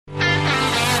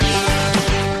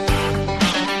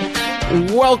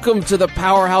Welcome to the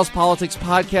Powerhouse Politics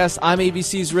Podcast. I'm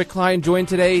ABC's Rick Klein, joined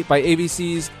today by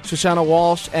ABC's Shoshana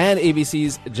Walsh and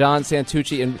ABC's John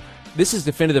Santucci. And this is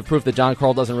definitive proof that John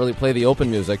Carl doesn't really play the open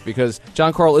music because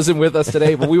John Carl isn't with us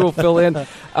today, but we will fill in.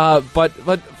 But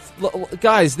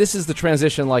guys, this is the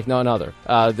transition like none other.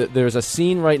 There's a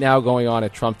scene right now going on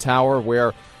at Trump Tower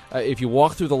where if you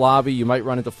walk through the lobby, you might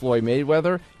run into Floyd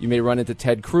Mayweather. You may run into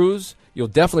Ted Cruz. You'll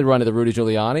definitely run into Rudy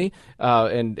Giuliani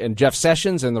and Jeff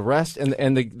Sessions and the rest,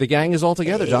 and the gang is all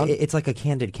together, John. It's like a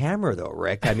candid camera, though,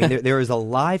 Rick. I mean, there is a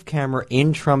live camera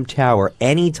in Trump Tower.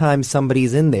 Anytime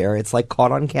somebody's in there, it's like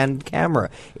caught on candid camera.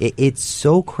 It's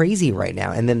so crazy right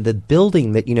now. And then the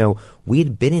building that,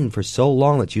 we'd been in for so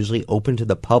long that's usually open to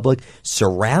the public,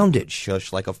 surrounded,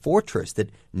 shush, like a fortress that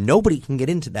nobody can get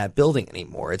into that building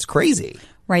anymore. It's crazy.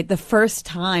 Right. The first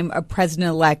time a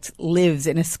president-elect lives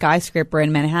in a skyscraper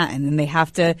in Manhattan, and they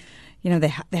have to, they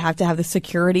have to have the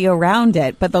security around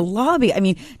it. But the lobby, I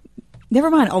mean, never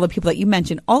mind all the people that you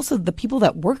mentioned, also the people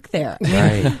that work there. I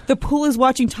mean, right. The pool is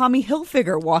watching Tommy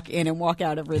Hilfiger walk in and walk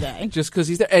out every day. Just because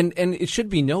he's there. And it should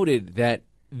be noted that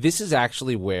this is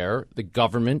actually where the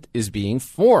government is being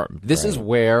formed. This is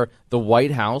where the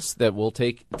White House that will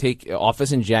take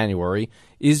office in January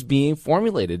is being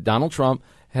formulated. Donald Trump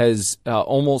has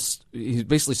he's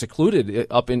basically secluded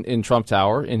up in Trump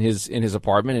Tower in his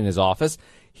apartment, in his office.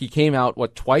 He came out,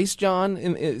 twice, John,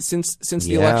 since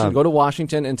the election, go to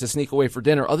Washington and to sneak away for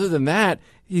dinner. Other than that,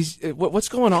 what's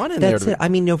going on in there? That's it. I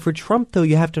mean, for Trump, though,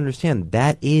 you have to understand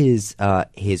that is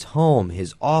his home,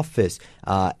 his office,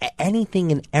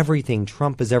 anything and everything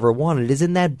Trump has ever wanted is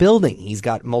in that building. He's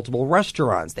got multiple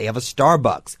restaurants. They have a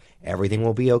Starbucks. Everything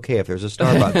will be okay if there's a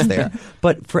Starbucks there.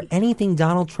 But for anything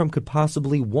Donald Trump could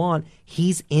possibly want,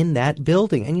 he's in that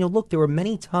building. And, look, there were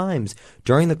many times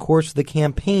during the course of the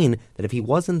campaign that if he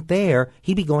wasn't there,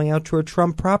 he'd be going out to a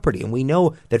Trump property. And we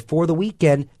know that for the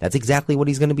weekend, that's exactly what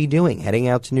he's going to be doing, heading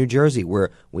out to New Jersey,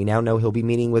 where we now know he'll be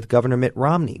meeting with Governor Mitt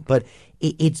Romney. But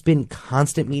it's been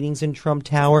constant meetings in Trump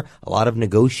Tower, a lot of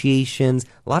negotiations,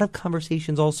 a lot of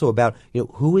conversations also about,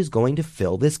 who is going to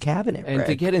fill this cabinet. And Rick.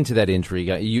 to get into that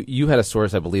intrigue, you had a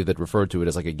source, I believe, that referred to it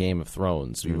as like a Game of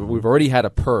Thrones. Mm-hmm. We've already had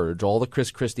a purge. All the Chris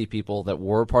Christie people that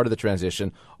were part of the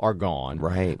transition are gone.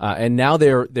 Right. And now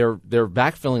they're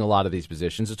backfilling a lot of these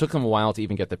positions. It took them a while to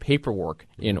even get the paperwork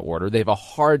in order. They have a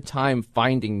hard time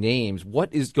finding names.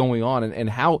 What is going on, and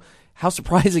how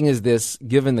surprising is this,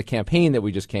 given the campaign that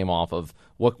we just came off of,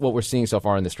 what we're seeing so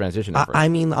far in this transition effort? I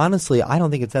mean, honestly, I don't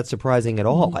think it's that surprising at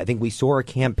all. I think we saw a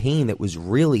campaign that was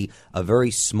really a very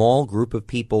small group of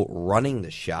people running the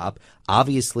shop.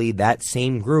 Obviously, that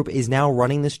same group is now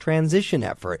running this transition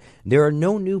effort. There are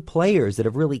no new players that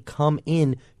have really come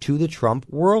in to the Trump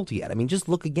world yet. I mean, just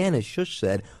look again, as Shush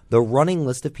said, the running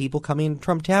list of people coming in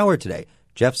Trump Tower today.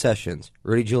 Jeff Sessions,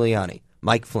 Rudy Giuliani,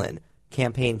 Mike Flynn,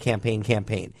 campaign.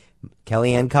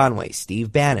 Kellyanne Conway,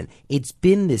 Steve Bannon. It's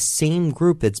been this same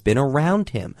group that's been around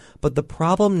him. But the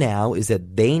problem now is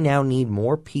that they now need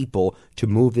more people to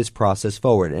move this process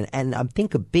forward. And I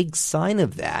think a big sign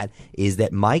of that is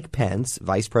that Mike Pence,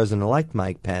 Vice President-elect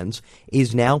Mike Pence,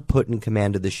 is now put in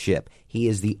command of the ship. He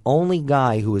is the only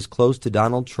guy who is close to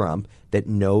Donald Trump that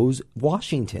knows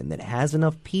Washington, that has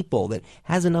enough people, that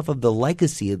has enough of the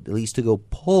legacy at least to go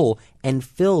pull and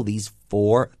fill these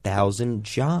 4,000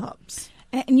 jobs.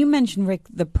 And you mentioned, Rick,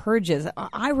 the purges.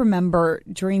 I remember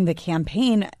during the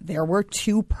campaign, there were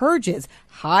 2 purges,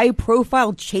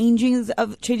 high-profile changing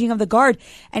of the guard.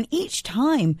 And each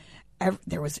time,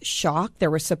 there was shock,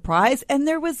 there was surprise, and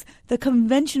there was the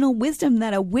conventional wisdom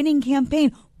that a winning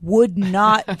campaign would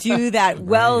not do that. Right.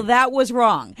 Well, that was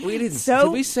wrong. We didn't. So,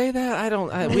 did we say that?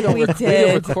 We don't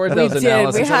record those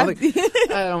analyses.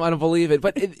 I don't believe it.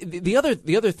 But the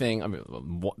other thing. I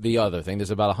mean, the other thing. There's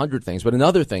about 100 things, but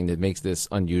another thing that makes this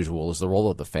unusual is the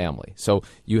role of the family. So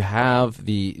you have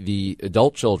the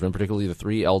adult children, particularly the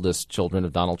 3 eldest children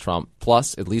of Donald Trump,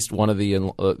 plus at least one of the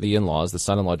in-laws, the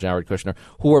son-in-law Jared Kushner,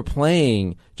 who are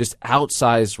playing just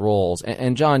outsized roles.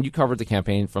 And John, you covered the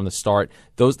campaign from the start.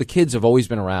 The kids have always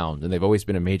been around, and they've always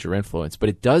been a major influence. But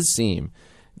it does seem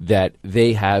that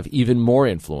they have even more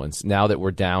influence now that we're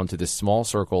down to this small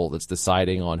circle that's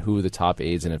deciding on who the top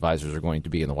aides and advisors are going to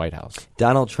be in the White House.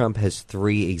 Donald Trump has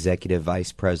 3 executive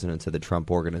vice presidents of the Trump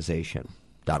Organization: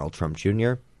 Donald Trump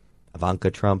Jr.,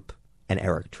 Ivanka Trump, and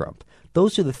Eric Trump.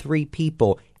 Those are the 3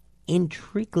 people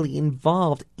intricately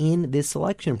involved in this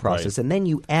selection process. Right. And then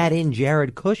you add in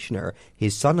Jared Kushner,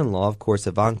 his son-in-law, of course,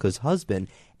 Ivanka's husband,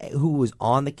 who was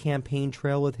on the campaign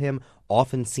trail with him.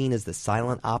 often seen as the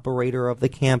silent operator of the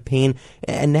campaign.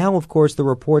 And now, of course, the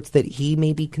reports that he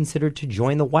may be considered to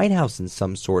join the White House in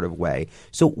some sort of way.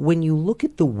 So when you look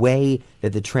at the way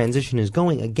that the transition is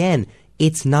going, again,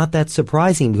 it's not that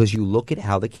surprising because you look at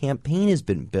how the campaign has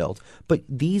been built. But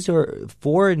these are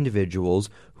 4 individuals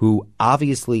who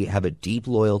obviously have a deep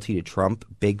loyalty to Trump,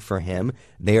 big for him.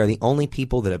 They are the only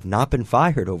people that have not been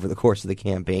fired over the course of the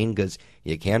campaign because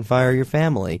you can't fire your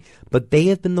family. But they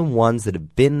have been the ones that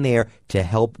have been there to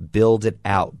help build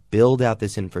out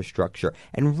this infrastructure.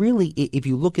 And really, if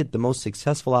you look at the most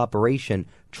successful operation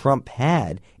Trump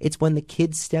had, it's when the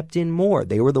kids stepped in more.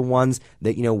 They were the ones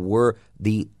that, were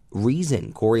the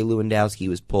reason Corey Lewandowski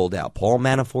was pulled out. Paul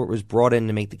Manafort was brought in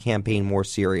to make the campaign more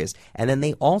serious. And then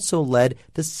they also led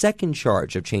the second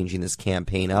charge of changing this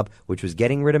campaign up, which was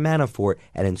getting rid of Manafort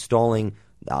and installing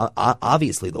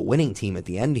obviously the winning team at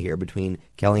the end here between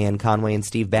Kellyanne Conway and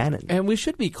Steve Bannon. And we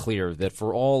should be clear that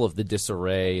for all of the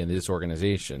disarray and the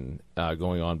disorganization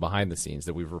going on behind the scenes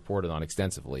that we've reported on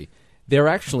extensively, they're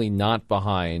actually not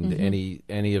behind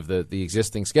any of the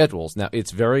existing schedules. Now,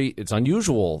 it's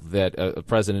unusual that a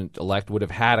president-elect would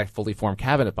have had a fully formed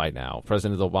cabinet by now.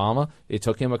 President Obama, it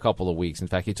took him a couple of weeks. In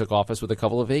fact, he took office with a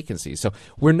couple of vacancies. So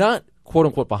we're not,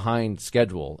 quote-unquote, behind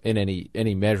schedule in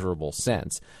any measurable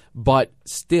sense. But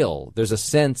still, there's a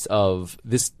sense of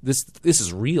this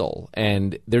is real,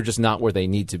 and they're just not where they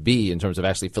need to be in terms of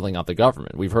actually filling out the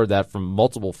government. We've heard that from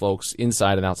multiple folks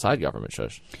inside and outside government,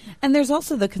 Shush. And there's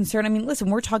also the concern, listen,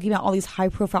 we're talking about all these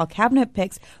high-profile cabinet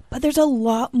picks, but there's a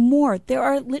lot more. There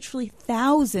are literally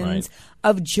thousands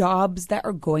of jobs that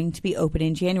are going to be open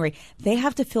in January. They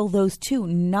have to fill those too,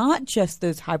 not just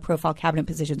those high-profile cabinet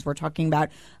positions we're talking about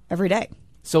every day.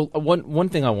 So one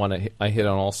thing I want to hit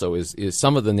on also is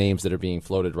some of the names that are being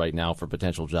floated right now for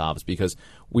potential jobs, because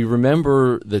we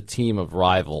remember the team of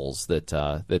rivals that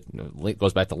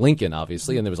goes back to Lincoln,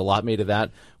 obviously, and there was a lot made of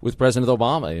that with President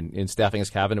Obama in staffing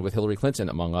his cabinet with Hillary Clinton,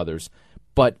 among others.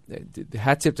 But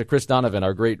hat tip to Chris Donovan,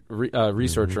 our great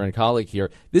researcher and colleague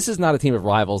here. This is not a team of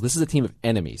rivals. This is a team of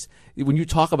enemies. When you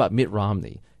talk about Mitt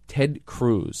Romney, Ted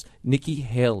Cruz, Nikki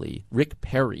Haley, Rick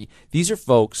Perry, these are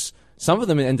folks. Some of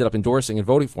them ended up endorsing and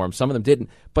voting for him. Some of them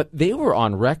didn't. But they were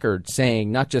on record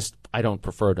saying not just, I don't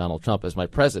prefer Donald Trump as my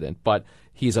president, but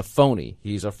he's a phony,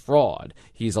 he's a fraud,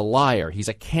 he's a liar, he's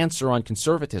a cancer on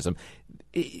conservatism.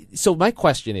 So my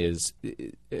question is,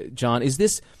 John, is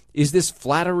this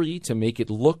flattery to make it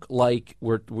look like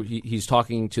he's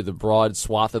talking to the broad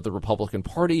swath of the Republican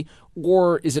Party,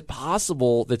 or is it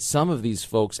possible that some of these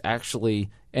folks actually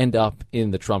end up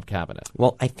in the Trump cabinet?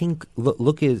 Well, I think,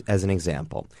 look as an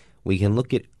example. We can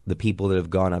look at the people that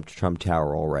have gone up to Trump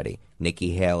Tower already.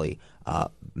 Nikki Haley,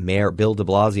 Mayor Bill de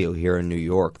Blasio here in New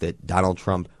York, that Donald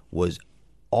Trump was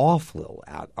awful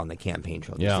out on the campaign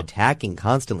trail, just attacking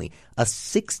constantly. A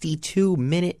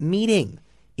 62-minute meeting.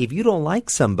 If you don't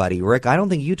like somebody, Rick, I don't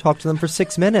think you talk to them for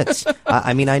 6 minutes.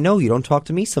 I know you don't talk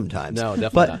to me sometimes. No,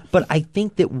 definitely not. But I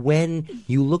think that when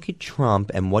you look at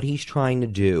Trump and what he's trying to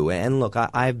do, and look,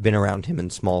 I've been around him in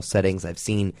small settings. I've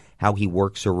seen how he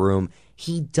works a room.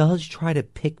 He does try to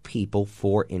pick people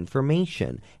for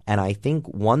information. And I think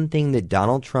one thing that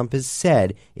Donald Trump has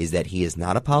said is that he is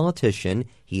not a politician.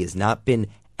 He has not been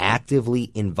actively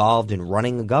involved in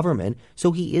running the government.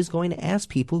 So he is going to ask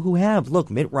people who have. Look,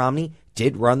 Mitt Romney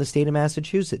did run the state of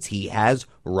Massachusetts. He has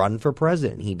run for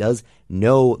president. He does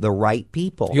know the right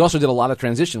people. He also did a lot of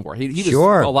transition work. He was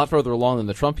Sure. a lot further along than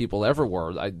the Trump people ever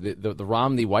were. The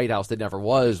Romney White House that never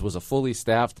was a fully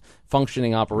staffed,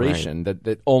 functioning operation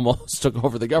that almost took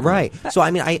over the government. Right. So,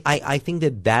 I think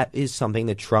that is something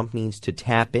that Trump needs to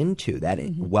tap into, that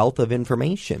wealth of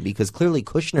information, because clearly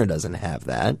Kushner doesn't have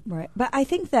that. Right. But I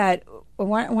think that I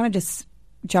want to just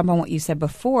jump on what you said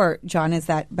before, John, is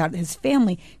that about his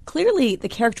family. Clearly, the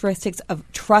characteristics of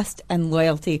trust and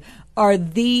loyalty are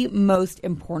the most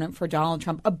important for Donald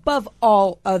Trump above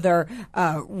all other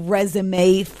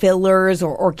resume fillers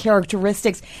or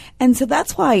characteristics. And so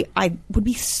that's why I would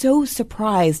be so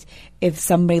surprised if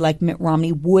somebody like Mitt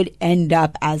Romney would end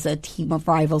up as a team of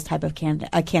rivals type of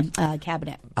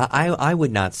cabinet. I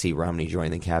would not see Romney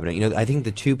join the cabinet. I think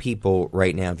the two people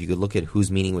right now, if you could look at who's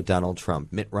meeting with Donald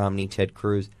Trump, Mitt Romney, Ted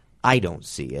Cruz, I don't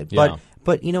see it. Yeah.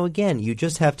 But again, you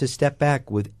just have to step back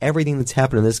with everything that's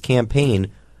happened in this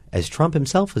campaign. As Trump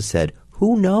himself has said,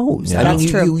 who knows? Yeah. That's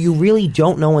true. You really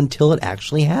don't know until it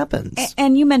actually happens.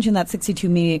 And you mentioned that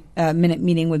 62-minute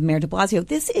meeting with Mayor de Blasio.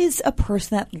 This is a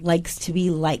person that likes to be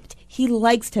liked. He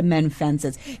likes to mend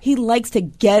fences. He likes to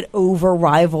get over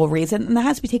rivalries, and that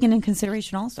has to be taken into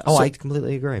consideration also. I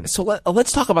completely agree. So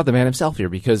let's talk about the man himself here,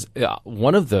 because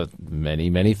one of the many,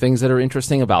 many things that are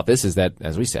interesting about this is that,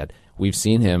 as we said, We've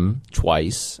seen him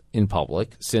twice in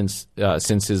public since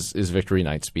his victory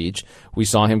night speech. We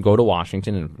saw him go to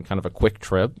Washington in kind of a quick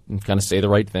trip and kind of say the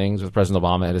right things with President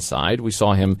Obama at his side. We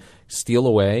saw him steal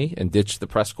away and ditch the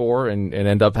press corps and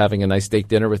end up having a nice steak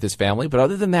dinner with his family. But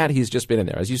other than that, he's just been in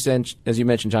there. As you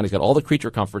mentioned, John, he's got all the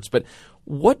creature comforts. But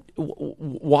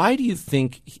why do you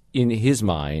think in his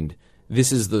mind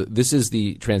this is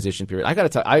the transition period? I got to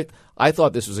tell I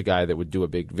thought this was a guy that would do a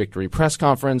big victory press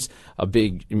conference, a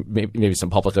big maybe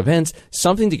some public events,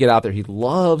 something to get out there. He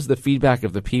loves the feedback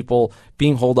of the people.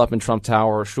 Being holed up in Trump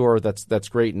Tower, sure, that's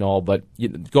great and all, but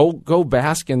go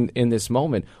bask in this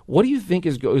moment. What do you think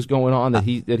is going on that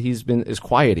he's been as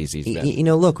quiet as he's been?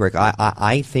 Look, Rick,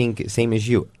 I think same as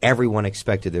you. Everyone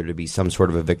expected there to be some sort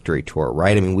of a victory tour,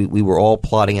 right? I mean, we were all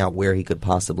plotting out where he could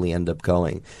possibly end up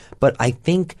going, but I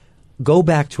think. Go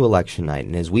back to election night,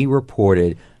 and as we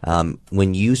reported,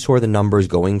 when you saw the numbers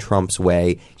going Trump's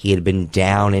way, he had been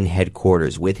down in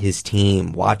headquarters with his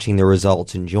team, watching the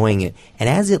results, enjoying it. And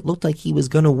as it looked like he was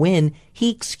going to win,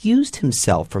 he excused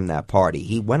himself from that party.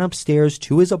 He went upstairs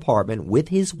to his apartment with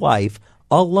his wife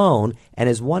alone, and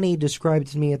as one aide described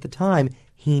to me at the time,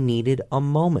 he needed a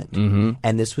moment. Mm-hmm.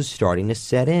 And this was starting to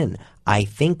set in. I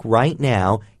think right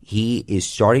now he is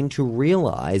starting to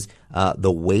realize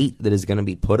the weight that is going to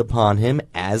be put upon him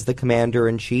as the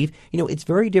commander-in-chief. It's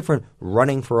very different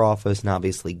running for office and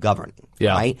obviously governing,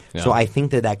 right? Yeah. So I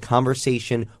think that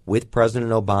conversation with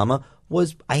President Obama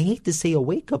was, I hate to say a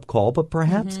wake-up call, but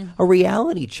perhaps a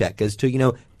reality check as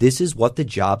to, this is what the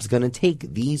job's going to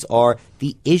take. These are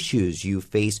the issues you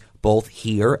face both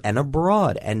here and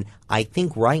abroad. And I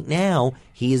think right now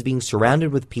he is being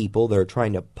surrounded with people that are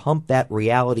trying to pump that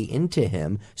reality into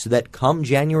him so that come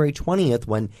January 20th,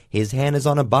 when his hand is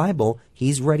on a Bible,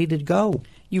 he's ready to go.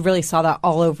 You really saw that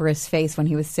all over his face when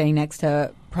he was sitting next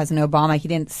to President Obama. He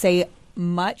didn't say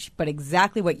much, but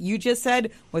exactly what you just said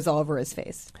was all over his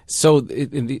face. So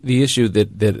the issue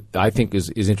that I think is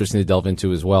interesting to delve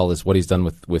into as well is what he's done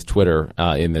with Twitter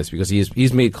in this, because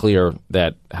he's made clear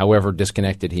that however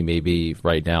disconnected he may be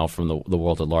right now from the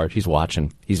world at large, he's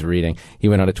watching, he's reading. He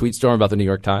went on a tweet storm about the New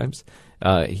York Times.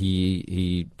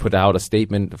 He put out a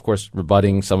statement, of course,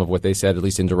 rebutting some of what they said, at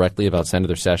least indirectly, about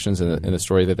Senator Sessions and the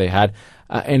story that they had.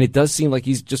 And it does seem like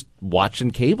he's just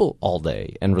watching cable all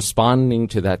day and responding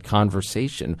to that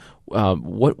conversation.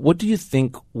 What do you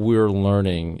think we're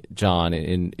learning, John,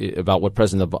 about what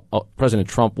President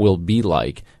Trump will be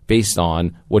like based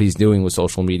on what he's doing with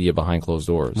social media behind closed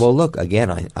doors? Well, look,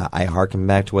 again, I hearken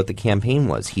back to what the campaign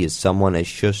was. He is someone, as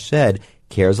Shush said,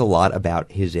 cares a lot about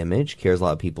his image, cares a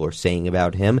lot of people are saying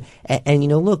about him. And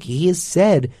look, he has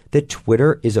said that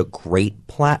Twitter is a great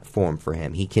platform for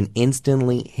him. He can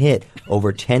instantly hit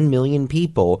over 10 million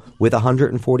people with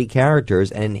 140 characters,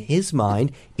 and in his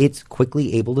mind, it's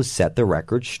quickly able to set the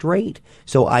record straight.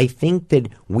 So I think that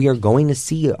we are going to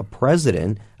see a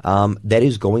president that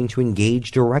is going to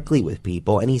engage directly with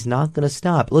people, and he's not going to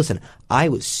stop. Listen, I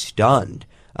was stunned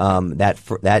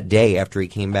that day after he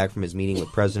came back from his meeting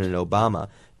with President Obama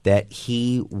that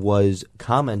he was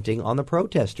commenting on the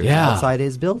protesters outside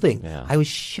his building. Yeah. I was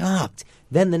shocked.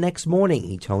 Then the next morning,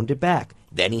 he toned it back.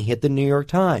 Then he hit the New York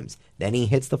Times. Then he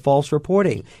hits the false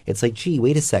reporting. It's like, gee,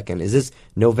 wait a second. Is this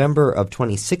November of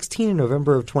 2016 or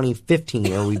November of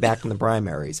 2015? Or are we back in the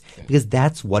primaries? Because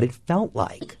that's what it felt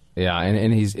like. Yeah,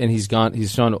 and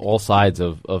he's shown all sides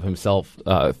of himself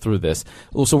through this.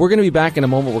 So we're going to be back in a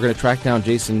moment. We're going to track down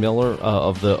Jason Miller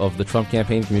of the Trump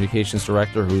campaign communications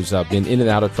director, who's been in and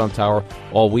out of Trump Tower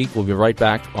all week. We'll be right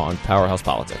back on Powerhouse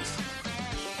Politics.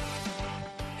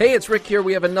 Hey, it's Rick here.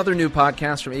 We have another new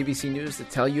podcast from ABC News to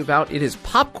tell you about. It is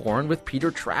Popcorn with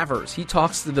Peter Travers. He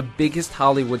talks to the biggest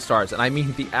Hollywood stars, and I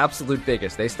mean the absolute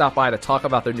biggest. They stop by to talk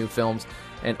about their new films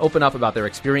and open up about their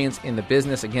experience in the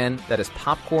business. Again, that is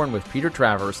Popcorn with Peter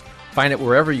Travers. Find it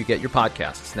wherever you get your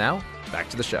podcasts. Now, back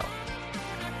to the show.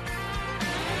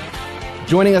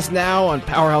 Joining us now on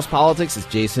Powerhouse Politics is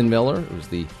Jason Miller, who's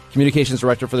the communications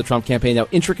director for the Trump campaign, now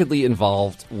intricately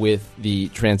involved with the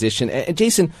transition. And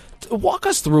Jason, walk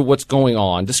us through what's going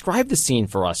on. Describe the scene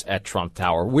for us at Trump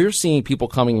Tower. We're seeing people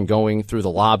coming and going through the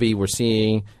lobby. We're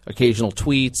seeing occasional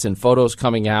tweets and photos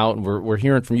coming out, and we're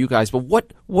hearing from you guys. But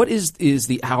what is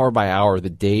the hour by hour, the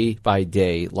day by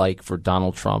day like for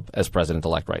Donald Trump as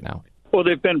president-elect right now? Well,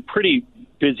 they've been pretty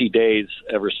busy days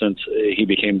ever since he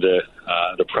became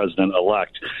the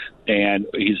president-elect. And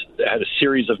he's had a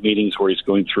series of meetings where he's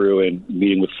going through and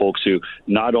meeting with folks who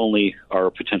not only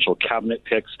are potential cabinet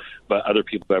picks, but other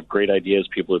people who have great ideas,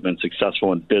 people who have been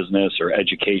successful in business or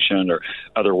education or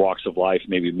other walks of life,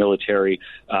 maybe military,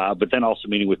 but then also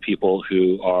meeting with people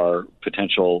who are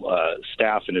potential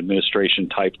staff and administration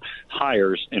type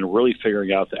hires and really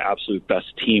figuring out the absolute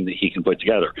best team that he can put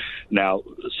together. Now,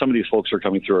 some of these folks are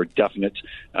coming through our definite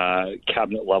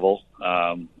cabinet level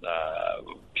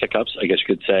pickups, I guess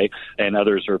you could say, and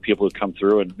others are people who come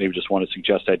through and maybe just want to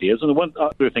suggest ideas. And the one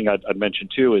other thing I'd mention,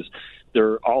 too, is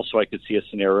there also I could see a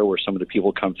scenario where some of the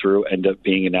people come through end up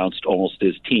being announced almost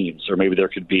as teams, or maybe there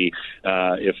could be,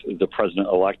 if the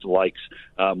president-elect likes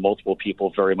multiple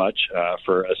people very much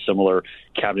for a similar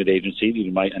cabinet agency,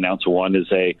 you might announce one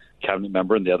as a cabinet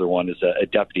member and the other one is a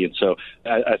deputy. And so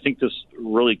I think this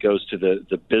really goes to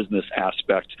the business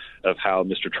aspect of how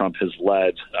Mr. Trump has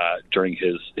led during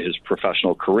his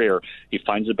professional career. He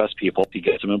finds the best people, he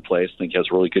gets them in place. I think he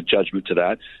has really good judgment to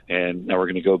that. And now we're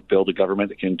going to go build a government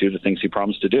that can do the things he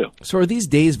promised to do. So are these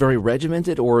days very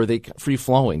regimented, or are they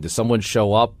free-flowing? Does someone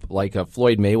show up like a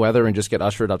Floyd Mayweather and just get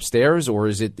ushered upstairs, or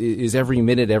is every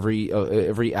minute,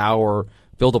 every hour?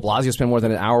 Bill de Blasio spent more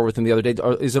than an hour with him the other day.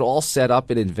 Is it all set up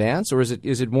in advance, or is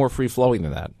it more free-flowing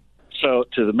than that? So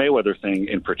to the Mayweather thing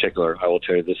in particular, I will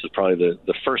tell you this is probably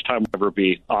the first time I'll ever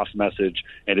be off message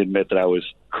and admit that I was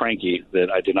cranky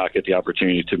that I did not get the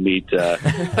opportunity to meet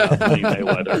Money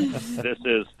Mayweather. This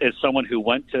is someone who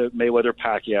went to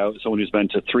Mayweather-Pacquiao, someone who's been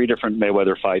to 3 different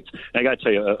Mayweather fights. And I got to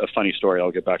tell you a funny story.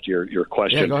 I'll get back to your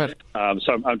question. Yeah, go ahead.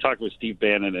 So I'm talking with Steve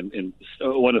Bannon, and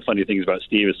one of the funny things about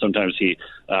Steve is sometimes he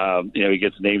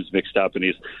gets names mixed up, and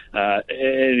he's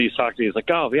talking to me. He's like,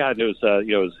 oh yeah,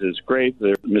 it was great.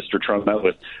 Mr. Trump met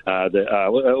with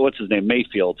what's his name,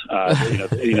 Mayfield.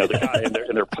 The guy,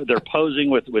 and they're posing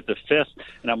with the fist.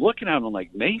 And I'm looking at him, I'm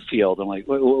like, Mayfield? I'm like,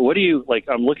 what do you, like,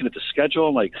 I'm looking at the schedule.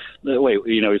 I'm like, wait,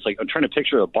 he's like, I'm trying to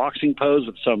picture a boxing pose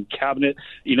with some cabinet,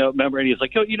 member. And he's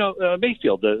like,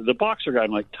 Mayfield, the boxer guy.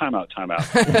 I'm like, time out.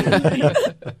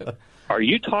 Are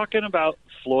you talking about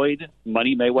Floyd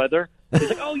Money Mayweather? He's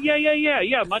like, oh, yeah,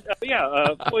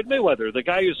 Floyd Mayweather, the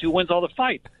guy who wins all the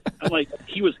fights. I'm like,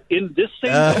 he was in this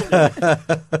same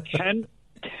building,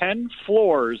 10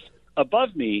 floors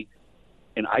above me,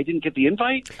 and I didn't get the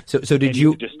invite. So did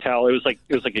you just tell? It was like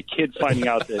a kid finding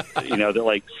out that that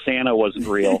like Santa wasn't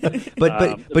real.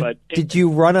 But did you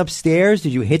run upstairs?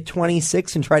 Did you hit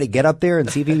 26 and try to get up there and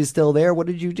see if he was still there? What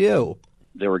did you do?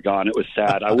 They were gone. It was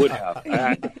sad. I would have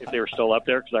if they were still up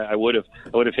there, because I would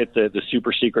have hit the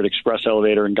super secret express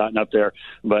elevator and gotten up there.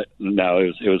 But no,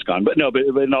 it was gone. But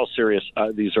in all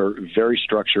seriousness, these are very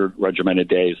structured, regimented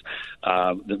days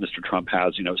that Mr. Trump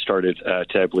has. Started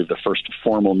to, I believe, the first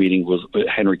formal meeting was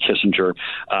Henry Kissinger.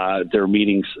 Their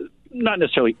meetings, not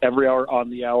necessarily every hour on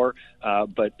the hour,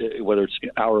 but whether it's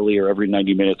hourly or every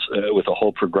 90 minutes with a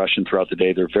whole progression throughout the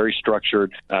day. They're very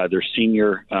structured. They're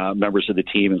senior members of the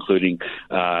team, including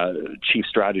chief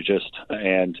strategist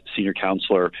and senior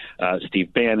counselor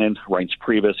Steve Bannon, Reince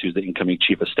Priebus, who's the incoming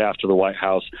chief of staff to the White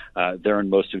House. They're in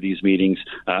most of these meetings,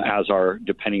 as are,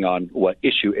 depending on what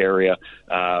issue area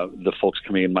the folks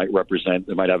coming in might represent.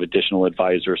 They might have additional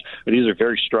advisors. But these are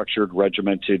very structured,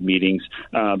 regimented meetings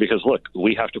because, look,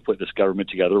 we have to put this government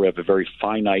together. We have a very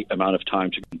finite amount of time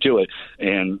to do it.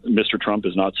 And Mr. Trump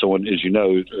is not someone, as you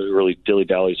know, who really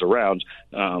dilly-dallies around.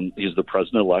 He's the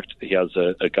president-elect. He has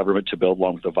a government to build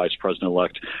along with the vice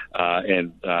president-elect,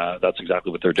 and that's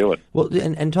exactly what they're doing. Well,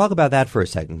 and talk about that for a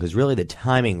second, because really the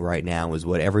timing right now is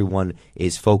what everyone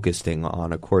is focusing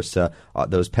on. Of course,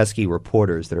 those pesky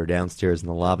reporters that are downstairs in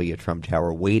the lobby at Trump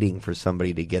Tower waiting for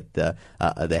somebody to get the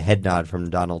head nod from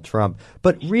Donald Trump.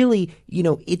 But really,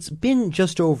 it's been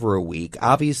just over a week.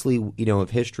 Obviously, if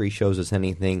history shows us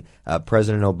anything,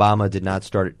 President Obama did not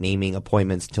start naming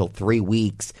appointments until 3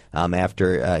 weeks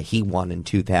after he won in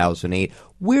 2008.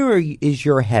 Where is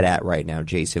your head at right now,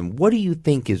 Jason? What do you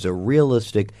think is a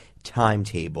realistic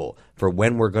timetable for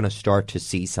when we're going to start to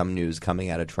see some news coming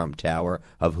out of Trump Tower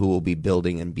of who will be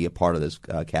building and be a part of this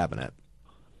cabinet?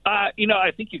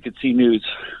 I think you could see news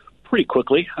pretty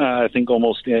quickly. I think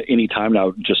almost any time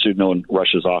now, just so no one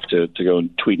rushes off to go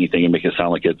and tweet anything and make it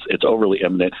sound like it's overly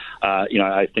imminent.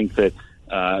 I think that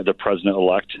the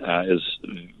president-elect is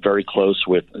very close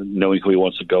with knowing who he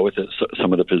wants to go with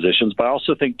some of the positions. But I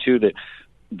also think, too, that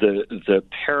the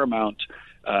paramount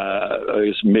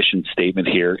mission statement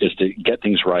here is to get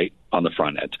things right on the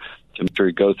front end, to make sure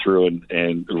you go through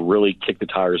and really kick the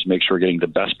tires, make sure we're getting the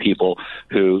best people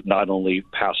who not only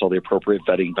pass all the appropriate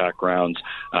vetting backgrounds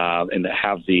and that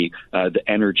have the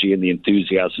energy and the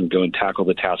enthusiasm to go and tackle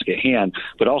the task at hand,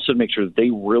 but also to make sure that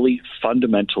they really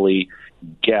fundamentally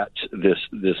get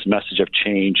this message of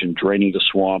change and draining the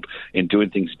swamp and doing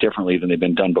things differently than they've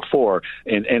been done before.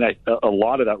 And a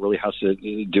lot of that really has to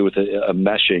do with a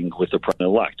meshing with the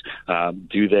president-elect.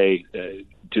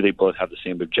 Do they both have the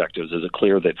same objectives? Is it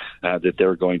clear that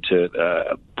they're going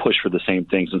to push for the same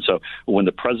things? And so when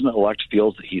the president-elect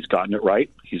feels that he's gotten it right,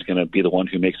 he's going to be the one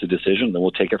who makes the decision, then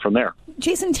we'll take it from there.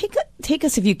 Jason, take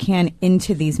us, if you can,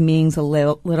 into these meetings a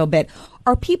little bit.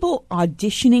 Are people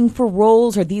auditioning for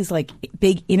roles? Are these like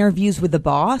big interviews with the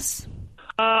boss?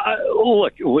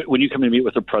 Look, when you come and meet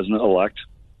with the president-elect,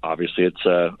 obviously it's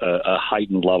a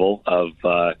heightened level of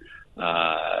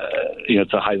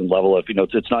it's a heightened level of,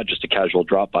 it's not just a casual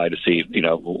drop by to see,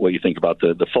 what you think about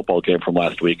the football game from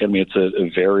last week. I mean, it's as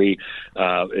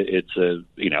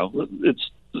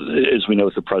we know,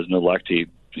 with the president-elect, he's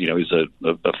a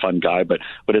fun guy, but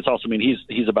it's also,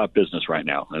 he's about business right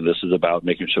now, and this is about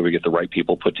making sure we get the right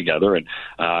people put together. And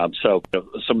so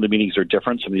some of the meetings are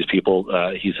different. Some of these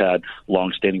people, he's had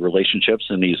long-standing relationships,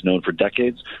 and he's known for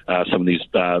decades. Some of these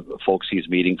folks he's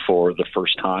meeting for the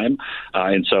first time.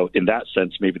 And so in that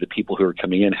sense, maybe the people who are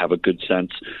coming in have a good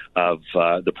sense of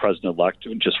the president-elect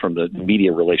just from the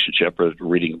media relationship or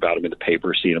reading about him in the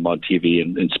paper, seeing him on TV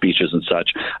and speeches and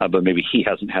such. But maybe he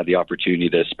hasn't had the opportunity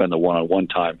to spend the one-on-one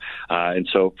time. And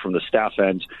so from the staff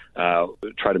end,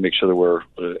 try to make sure that we're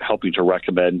helping to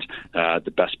recommend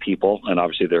the best people. And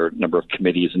obviously there are a number of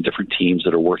committees and different teams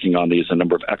that are working on these, a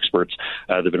number of experts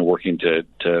that have been working to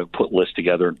put lists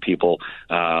together and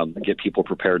get people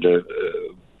prepared to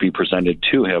be presented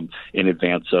to him in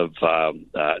advance of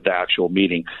the actual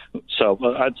meeting. So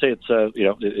I'd say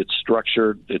it's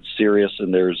structured, it's serious,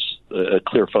 and there's a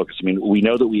clear focus. We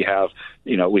know that we have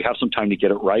some time to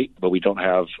get it right, but we don't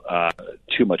have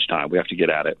too much time. We have to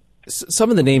get at it. Some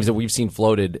of the names that we've seen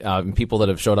floated, people that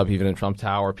have showed up even in Trump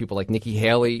Tower, people like Nikki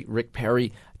Haley, Rick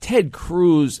Perry, Ted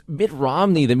Cruz, Mitt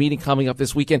Romney, the meeting coming up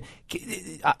this weekend.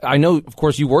 I know, of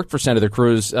course, you worked for Senator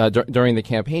Cruz during the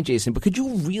campaign, Jason, but could you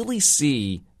really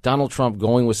see Donald Trump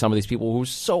going with some of these people who were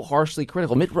so harshly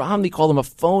critical? Mitt Romney called him a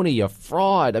phony, a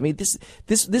fraud.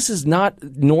 This is not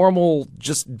normal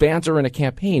just banter in a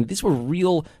campaign. These were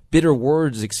real bitter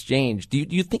words exchanged. Do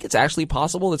you think it's actually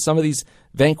possible that some of these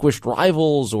vanquished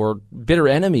rivals or bitter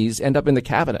enemies end up in the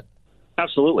cabinet?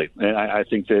 Absolutely. And I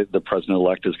think that the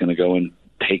president-elect is going to go and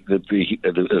take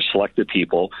the selected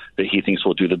people that he thinks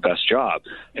will do the best job.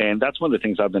 And that's one of the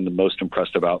things I've been the most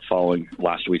impressed about following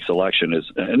last week's election is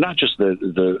not just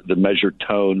the measured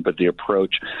tone, but the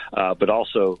approach, but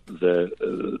also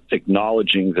the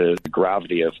acknowledging the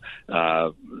gravity of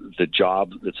the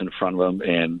job that's in front of him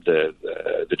and the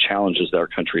challenges that our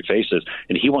country faces.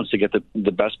 And he wants to get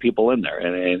the best people in there.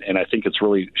 And I think it's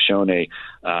really shown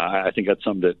I think that's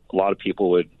something that a lot of people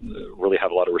would really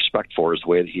have a lot of respect for, is the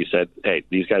way that he said, hey,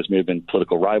 these guys may have been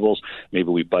political rivals. Maybe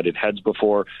we butted heads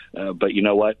before. But you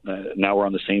know what? Now we're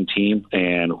on the same team,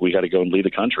 and we got to go and lead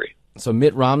the country. So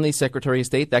Mitt Romney, Secretary of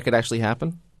State, that could actually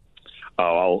happen?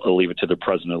 I'll leave it to the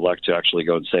president-elect to actually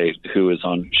go and say who is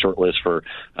on short list for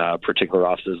particular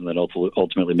offices, and then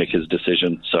ultimately make his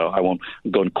decision. So I won't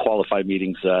go and qualify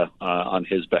meetings on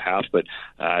his behalf, but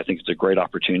I think it's a great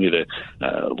opportunity to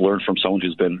learn from someone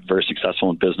who's been very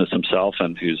successful in business himself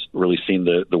and who's really seen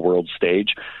the world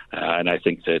stage. And I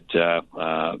think that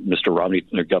Mr. Romney,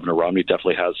 or Governor Romney,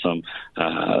 definitely has some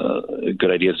good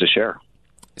ideas to share.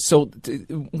 So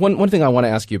one thing I want to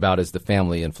ask you about is the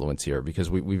family influence here, because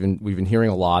we've been hearing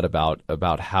a lot about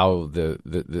how the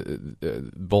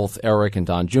both Eric and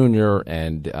Don Jr.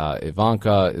 and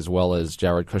Ivanka, as well as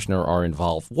Jared Kushner, are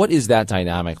involved. What is that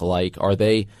dynamic like? Are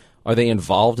they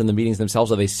involved in the meetings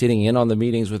themselves? Are they sitting in on the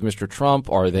meetings with Mr.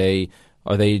 Trump? Are they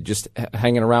just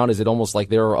hanging around? Is it almost like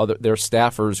there are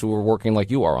staffers who are working like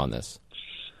you are on this?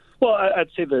 Well, I'd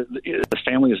say the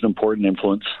family is an important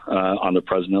influence on the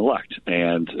president-elect.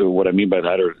 And what I mean by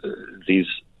that are these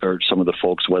are some of the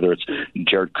folks, whether it's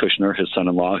Jared Kushner, his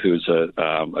son-in-law, who's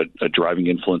a driving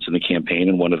influence in the campaign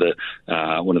and one of the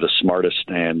smartest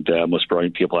and most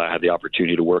brilliant people I had the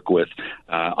opportunity to work with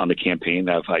on the campaign.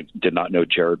 I did not know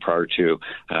Jared prior to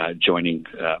joining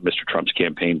Mr. Trump's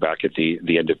campaign back at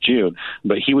the end of June,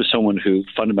 but he was someone who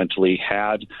fundamentally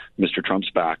had Mr.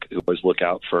 Trump's back, who always look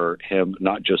out for him,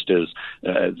 not just as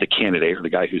the candidate or the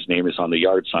guy whose name is on the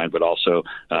yard sign, but also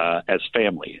as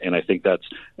family. And I think that's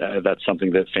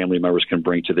something that family members can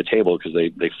bring to the table, because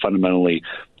they fundamentally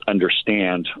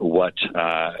understand what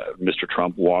Mr.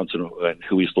 Trump wants and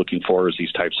who he's looking for as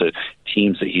these types of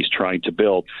teams that he's trying to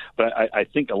build. But I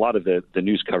think a lot of the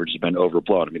news coverage has been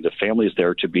overblown. I mean, the family is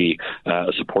there to be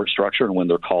a support structure, and when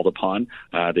they're called upon,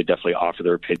 they definitely offer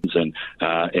their opinions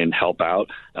and help out.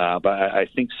 But I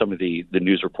think some of the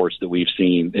news reports that we've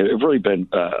seen have really been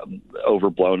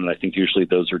overblown, and I think usually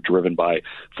those are driven by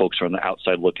folks from the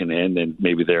outside looking in, and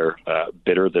maybe they're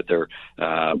bitter that they're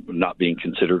not being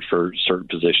considered for certain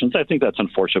positions. I think that's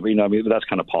unfortunate, but, I mean, that's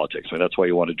kind of politics. I mean, that's why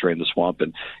you want to drain the swamp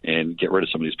and get rid of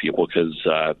some of these people, because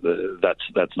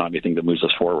that's not anything that moves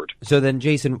us forward. So then,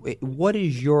 Jason, what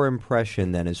is your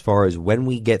impression then as far as when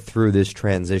we get through this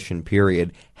transition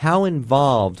period, how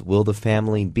involved will the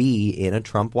family be in a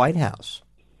Trump White House?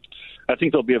 I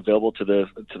think they'll be available to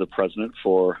the president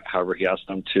for however he asks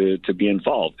them to be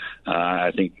involved.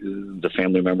 I think the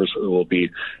family members will be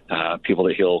people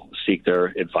that he'll seek their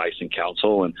advice and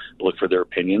counsel and look for their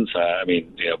opinions.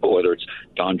 But whether it's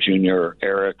Don Jr. or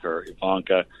Eric or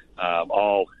Ivanka,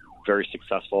 all very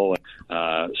successful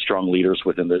and strong leaders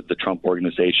within the Trump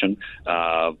organization.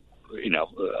 As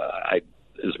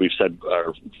we've said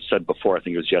before, I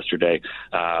think it was yesterday,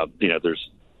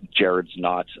 Jared's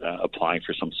not applying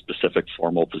for some specific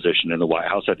formal position in the White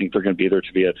House. I think they're going to be there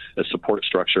to be a support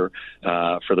structure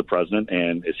for the president.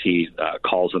 And as he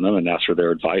calls on them and asks for their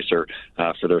advice or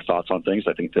for their thoughts on things,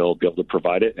 I think they'll be able to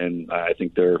provide it. And I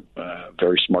think they're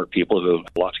very smart people who have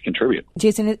a lot to contribute.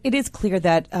 Jason, it is clear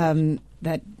that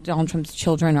that Donald Trump's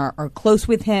children are close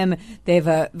with him. They have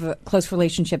a close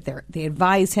relationship. They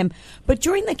advise him. But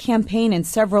during the campaign and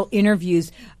several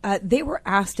interviews, they were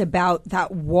asked about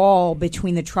that wall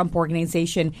between the Trump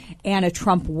organization and a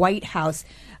Trump White House.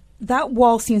 That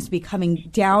wall seems to be coming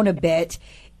down a bit.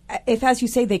 If, as you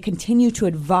say, they continue to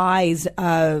advise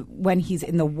when he's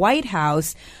in the White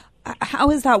House,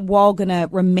 how is that wall going to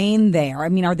remain there? I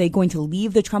mean, are they going to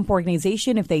leave the Trump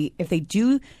organization if they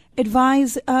do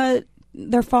advise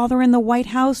their father in the White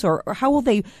House, or how will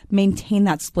they maintain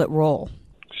that split role?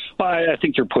 Well, I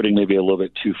think you're putting maybe a little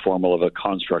bit too formal of a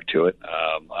construct to it.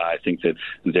 I think that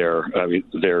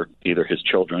they're either his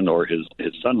children or his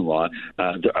son-in-law.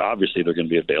 Obviously, they're going to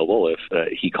be available if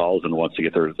he calls and wants to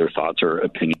get their thoughts or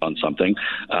opinion on something.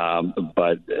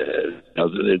 But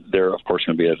they're, of course,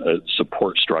 going to be a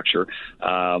support structure.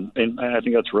 And I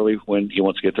think that's really when he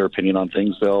wants to get their opinion on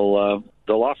things,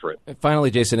 they'll offer it. And finally,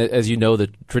 Jason, as you know, the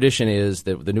tradition is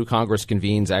that the new Congress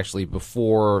convenes actually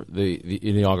before the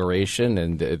inauguration,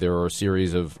 and there are a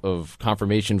series of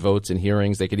confirmation votes and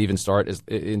hearings. They could even start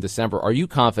in December. Are you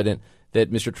confident that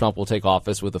Mr. Trump will take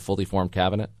office with a fully formed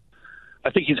cabinet? I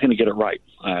think he's going to get it right.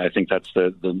 I think that's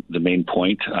the main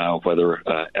point. Whether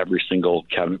every single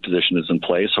cabinet position is in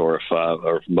place, or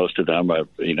if most of them,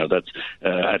 that's.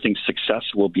 I think success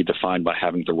will be defined by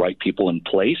having the right people in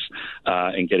place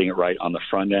and getting it right on the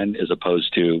front end, as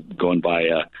opposed to going by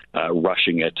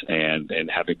rushing it and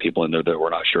having people in there that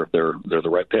we're not sure if they're the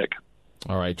right pick.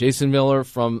 All right, Jason Miller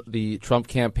from the Trump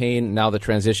campaign, now the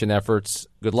transition efforts.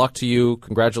 Good luck to you.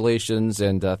 Congratulations,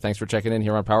 and thanks for checking in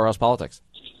here on Powerhouse Politics.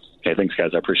 Okay, thanks, guys.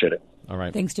 I appreciate it. All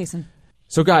right. Thanks, Jason.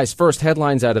 So, guys, first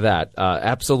headlines out of that.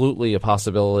 Absolutely a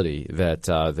possibility that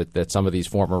some of these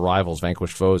former rivals,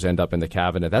 vanquished foes, end up in the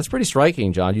cabinet. That's pretty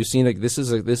striking, John. You've seen this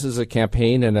is a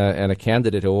campaign and a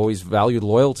candidate who always valued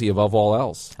loyalty above all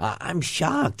else. I'm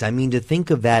shocked. I mean, to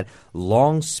think of that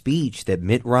long speech that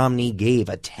Mitt Romney gave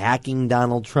attacking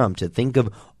Donald Trump, to think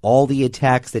of all the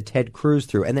attacks that Ted Cruz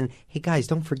threw. And then, hey, guys,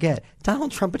 don't forget,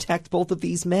 Donald Trump attacked both of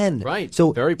these men. Right.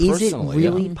 So very is it personally,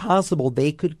 really possible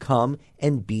they could come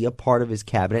and be a part of his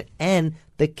cabinet? And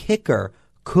the kicker,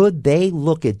 could they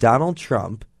look at Donald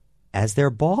Trump as their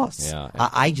boss? Yeah.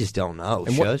 I just don't know.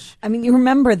 Shush. I mean, you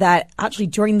remember that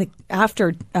actually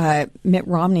after Mitt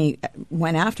Romney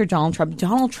went after Donald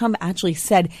Trump actually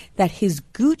said that his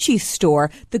Gucci store,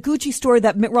 the Gucci store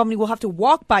that Mitt Romney will have to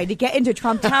walk by to get into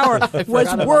Trump Tower,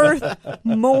 was worth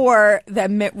more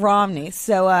than Mitt Romney.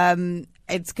 So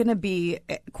it's going to be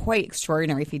quite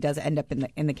extraordinary if he does end up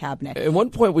in the cabinet. And one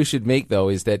point we should make, though,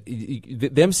 is that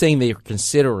them saying they're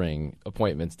considering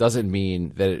appointments doesn't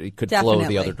mean that it could flow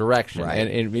the other direction. Right.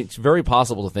 And it's very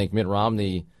possible to think Mitt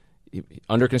Romney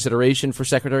under consideration for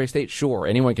Secretary of State. Sure,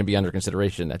 anyone can be under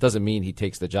consideration. That doesn't mean he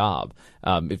takes the job.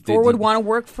 Or would want to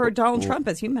work for Donald Trump,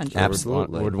 as you mentioned.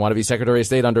 Absolutely. Would want to be Secretary of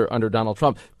State under Donald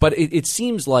Trump. But it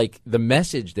seems like the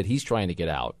message that he's trying to get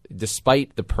out,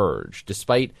 despite the purge,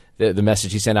 despite the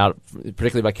message he sent out,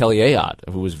 particularly by Kelly Ayotte,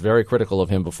 who was very critical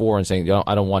of him before and saying,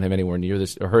 I don't want him anywhere near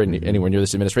this, or her anywhere near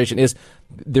this administration, is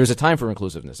there's a time for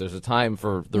inclusiveness. There's a time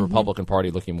for the Republican Party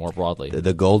looking more broadly.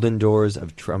 The golden doors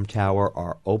of Trump Tower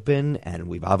are open. transition, and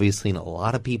we've obviously seen a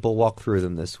lot of people walk through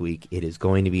them this week. It is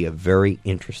going to be a very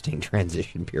interesting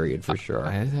transition period for sure.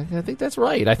 I think that's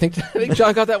right. I think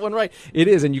John got that one right. It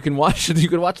is, and you can watch it. You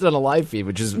can watch it on a live feed,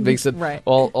 which is makes it Right.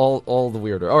 all the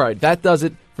weirder. All right, that does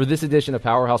it for this edition of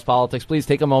Powerhouse Politics. Please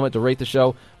take a moment to rate the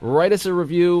show, write us a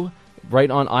review.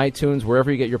 Right on iTunes,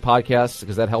 wherever you get your podcasts,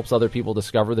 because that helps other people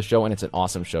discover the show, and it's an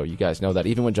awesome show. You guys know that.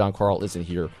 Even when John Carl isn't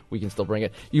here, we can still bring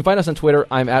it. You can find us on Twitter.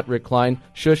 I'm at Rick Klein.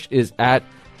 Shush is at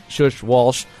Shush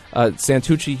Walsh.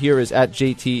 Santucci here is at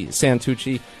JT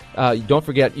Santucci. Don't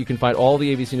forget, you can find all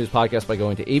the ABC News podcasts by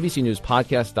going to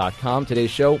abcnewspodcast.com. Today's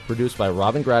show, produced by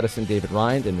Robin Graddison, David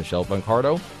Rind, and Michelle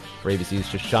Boncardo. For ABC's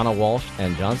Shoshana Walsh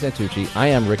and John Santucci, I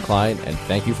am Rick Klein, and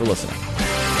thank you for listening.